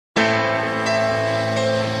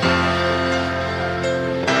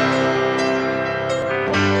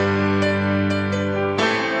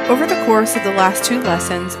course of the last two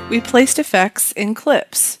lessons, we placed effects in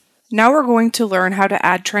clips. Now we're going to learn how to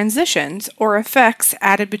add transitions, or effects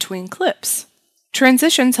added between clips.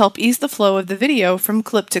 Transitions help ease the flow of the video from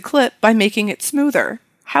clip to clip by making it smoother.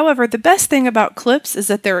 However, the best thing about clips is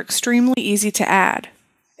that they're extremely easy to add.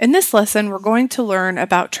 In this lesson, we're going to learn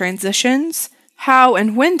about transitions, how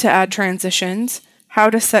and when to add transitions, how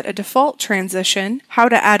to set a default transition, how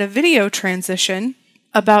to add a video transition,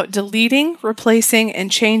 about deleting, replacing,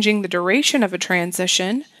 and changing the duration of a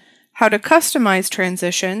transition, how to customize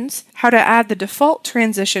transitions, how to add the default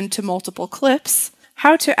transition to multiple clips,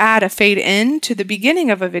 how to add a fade in to the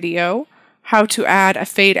beginning of a video, how to add a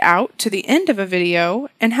fade out to the end of a video,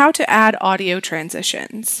 and how to add audio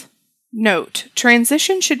transitions. Note: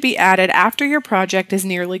 transitions should be added after your project is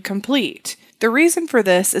nearly complete. The reason for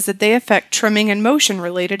this is that they affect trimming and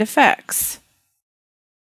motion-related effects.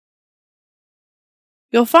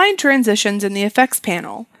 You'll find transitions in the Effects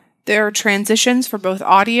panel. There are transitions for both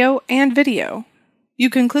audio and video. You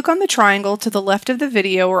can click on the triangle to the left of the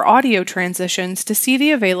video or audio transitions to see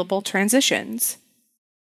the available transitions.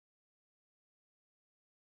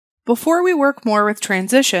 Before we work more with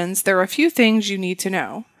transitions, there are a few things you need to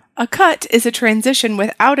know. A cut is a transition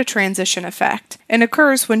without a transition effect and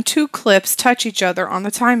occurs when two clips touch each other on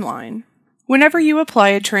the timeline. Whenever you apply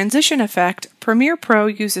a transition effect, Premiere Pro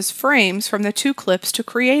uses frames from the two clips to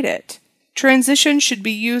create it. Transitions should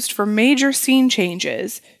be used for major scene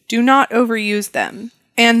changes. Do not overuse them.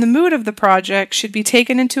 And the mood of the project should be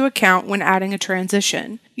taken into account when adding a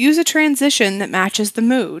transition. Use a transition that matches the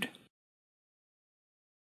mood.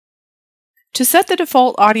 To set the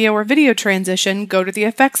default audio or video transition, go to the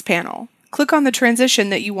Effects panel. Click on the transition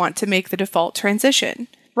that you want to make the default transition.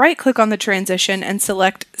 Right-click on the transition and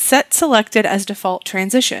select Set Selected as Default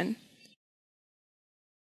Transition.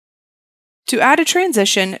 To add a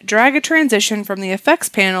transition, drag a transition from the Effects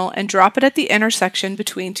panel and drop it at the intersection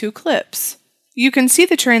between two clips. You can see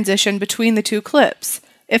the transition between the two clips.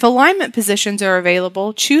 If alignment positions are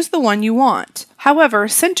available, choose the one you want. However,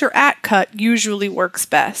 Center at Cut usually works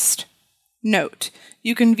best. Note: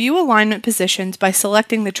 you can view alignment positions by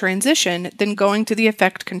selecting the transition, then going to the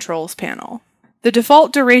Effect Controls panel. The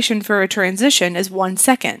default duration for a transition is 1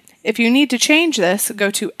 second. If you need to change this, go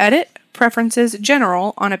to Edit, Preferences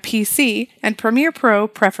General on a PC, and Premiere Pro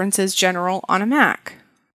Preferences General on a Mac.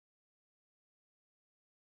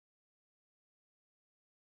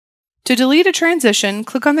 To delete a transition,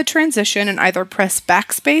 click on the transition and either press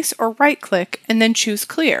Backspace or right-click and then choose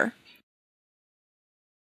Clear.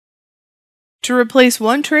 To replace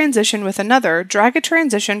one transition with another, drag a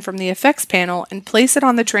transition from the Effects panel and place it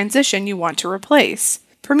on the transition you want to replace.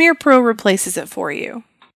 Premiere Pro replaces it for you.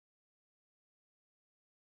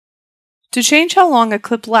 To change how long a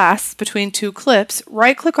clip lasts between two clips,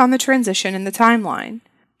 right-click on the transition in the timeline.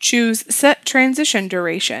 Choose Set Transition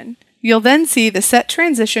Duration. You'll then see the Set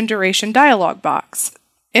Transition Duration dialog box.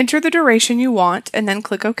 Enter the duration you want and then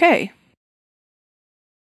click OK.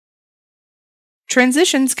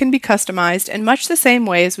 Transitions can be customized in much the same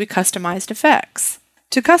way as we customized effects.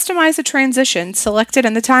 To customize a transition, select it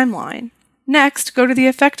in the timeline. Next, go to the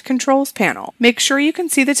Effect Controls panel. Make sure you can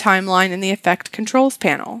see the timeline in the Effect Controls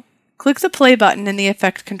panel. Click the play button in the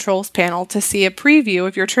Effect Controls panel to see a preview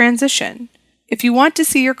of your transition. If you want to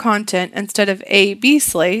see your content instead of A/B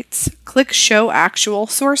slates, click Show Actual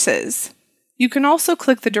Sources. You can also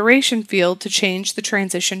click the Duration field to change the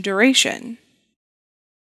transition duration.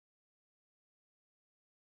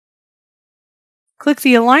 Click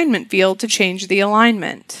the Alignment field to change the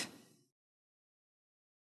alignment.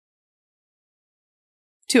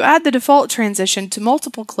 To add the default transition to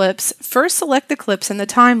multiple clips, first select the clips in the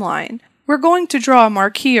timeline. We're going to draw a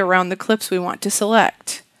marquee around the clips we want to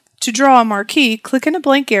select. To draw a marquee, click in a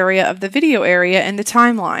blank area of the video area in the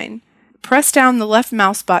timeline. Press down the left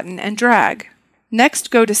mouse button and drag.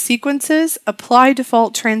 Next, go to Sequences, Apply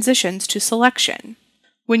Default Transitions to Selection.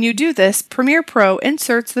 When you do this, Premiere Pro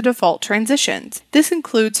inserts the default transitions. This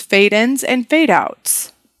includes fade-ins and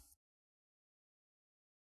fade-outs.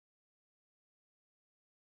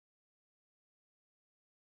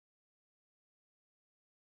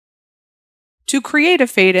 To create a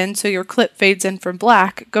fade-in so your clip fades in from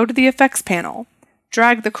black, go to the Effects panel.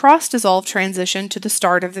 Drag the Cross Dissolve transition to the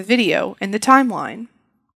start of the video in the timeline.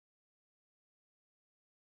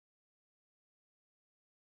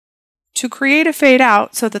 To create a fade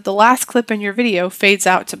out so that the last clip in your video fades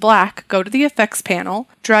out to black, go to the Effects panel,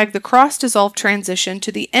 drag the Cross Dissolve transition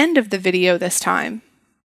to the end of the video this time.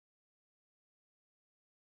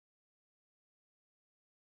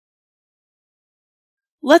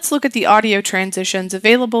 Let's look at the audio transitions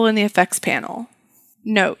available in the Effects panel.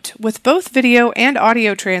 Note, with both video and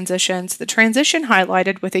audio transitions, the transition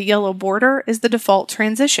highlighted with a yellow border is the default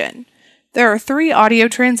transition. There are 3 audio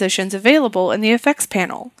transitions available in the effects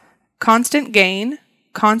panel: constant gain,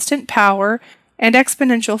 constant power, and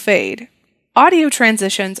exponential fade. Audio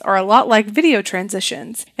transitions are a lot like video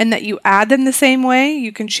transitions in that you add them the same way,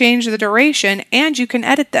 you can change the duration, and you can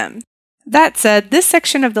edit them. That said, this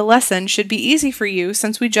section of the lesson should be easy for you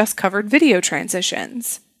since we just covered video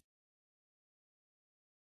transitions.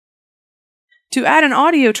 To add an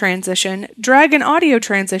audio transition, drag an audio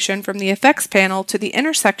transition from the effects panel to the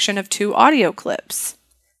intersection of 2 audio clips.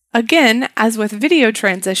 Again, as with video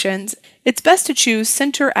transitions, it's best to choose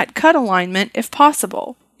center at cut alignment if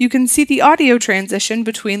possible. You can see the audio transition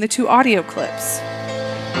between the 2 audio clips.